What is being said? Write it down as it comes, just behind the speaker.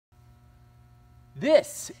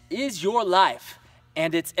This is your life,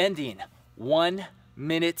 and it's ending 1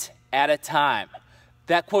 minute at a time.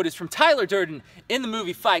 That quote is from Tyler Durden in the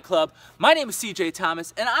movie Fight Club. My name is CJ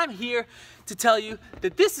Thomas, and I'm here to tell you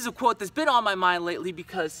that this is a quote that's been on my mind lately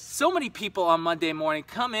because so many people on Monday morning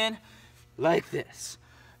come in like this.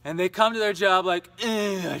 And they come to their job like,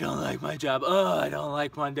 I don't like my job. Oh, I don't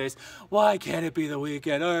like Mondays. Why can't it be the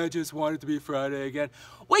weekend? Oh, I just want it to be Friday again.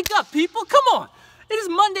 Wake up, people. Come on. It is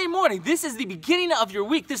Monday morning. This is the beginning of your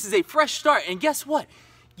week. This is a fresh start. And guess what?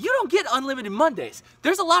 You don't get unlimited Mondays.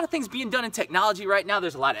 There's a lot of things being done in technology right now.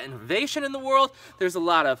 There's a lot of innovation in the world. There's a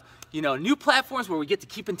lot of, new platforms where we get to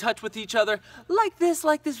keep in touch with each other. Like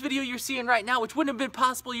this video you're seeing right now, which wouldn't have been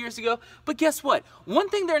possible years ago. But guess what? One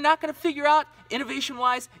thing they're not going to figure out,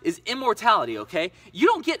 innovation-wise, is immortality, okay? You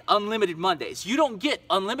don't get unlimited Mondays. You don't get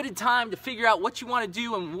unlimited time to figure out what you want to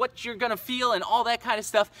do and what you're going to feel and all that kind of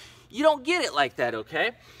stuff. You don't get it like that,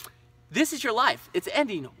 okay? This is your life. It's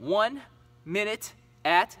ending 1 minute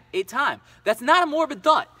at a time. That's not a morbid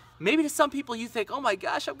thought. Maybe to some people you think, oh my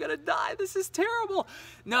gosh, I'm gonna die, this is terrible.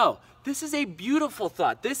 No, this is a beautiful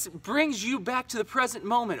thought. This brings you back to the present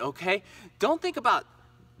moment, okay? Don't think about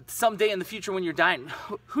someday in the future when you're dying.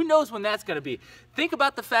 Who knows when that's gonna be? Think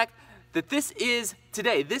about the fact that this is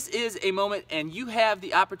today. This is a moment and you have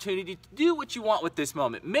the opportunity to do what you want with this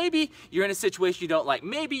moment. Maybe you're in a situation you don't like.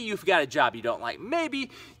 Maybe you've got a job you don't like.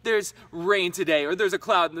 Maybe there's rain today or there's a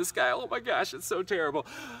cloud in the sky. Oh my gosh, it's so terrible.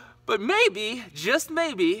 But maybe, just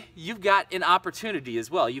maybe, you've got an opportunity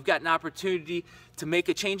as well. You've got an opportunity to make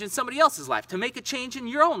a change in somebody else's life, to make a change in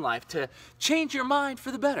your own life, to change your mind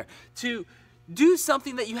for the better, to do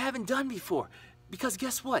something that you haven't done before. Because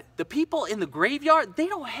guess what? The people in the graveyard, they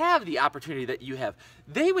don't have the opportunity that you have.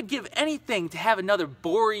 They would give anything to have another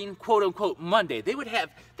boring, quote-unquote, Monday. They would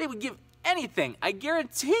give anything, I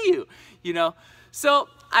guarantee you, So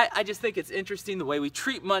I just think it's interesting the way we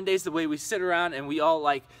treat Mondays, the way we sit around and we all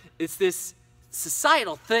it's this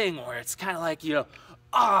societal thing where it's kind of like,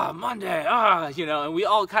 Monday, and we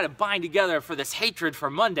all kind of bind together for this hatred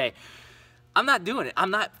for Monday. I'm not doing it.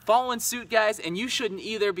 I'm not following suit, guys, and you shouldn't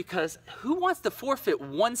either, because who wants to forfeit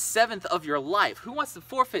 1/7 of your life? Who wants to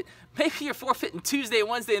forfeit, maybe you're forfeiting Tuesday,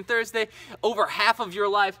 Wednesday, and Thursday, over half of your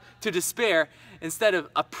life to despair, instead of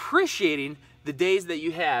appreciating the days that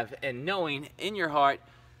you have and knowing in your heart,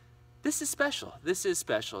 this is special. This is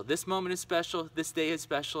special. This moment is special. This day is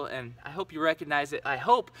special, and I hope you recognize it. I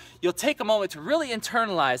hope you'll take a moment to really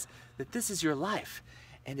internalize that this is your life,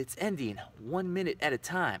 and it's ending 1 minute at a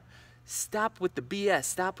time. Stop with the BS.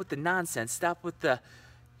 Stop with the nonsense. Stop with the...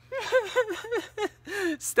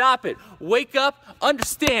 Stop it. Wake up.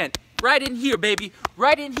 Understand. Right in here, baby.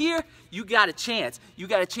 Right in here, you got a chance. You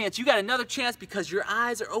got a chance. You got another chance because your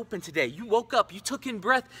eyes are open today. You woke up. You took in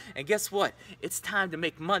breath. And guess what? It's time to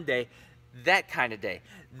make Monday that kind of day.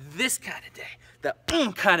 This kind of day. The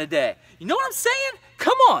kind of day. You know what I'm saying?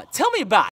 Come on. Tell me about it.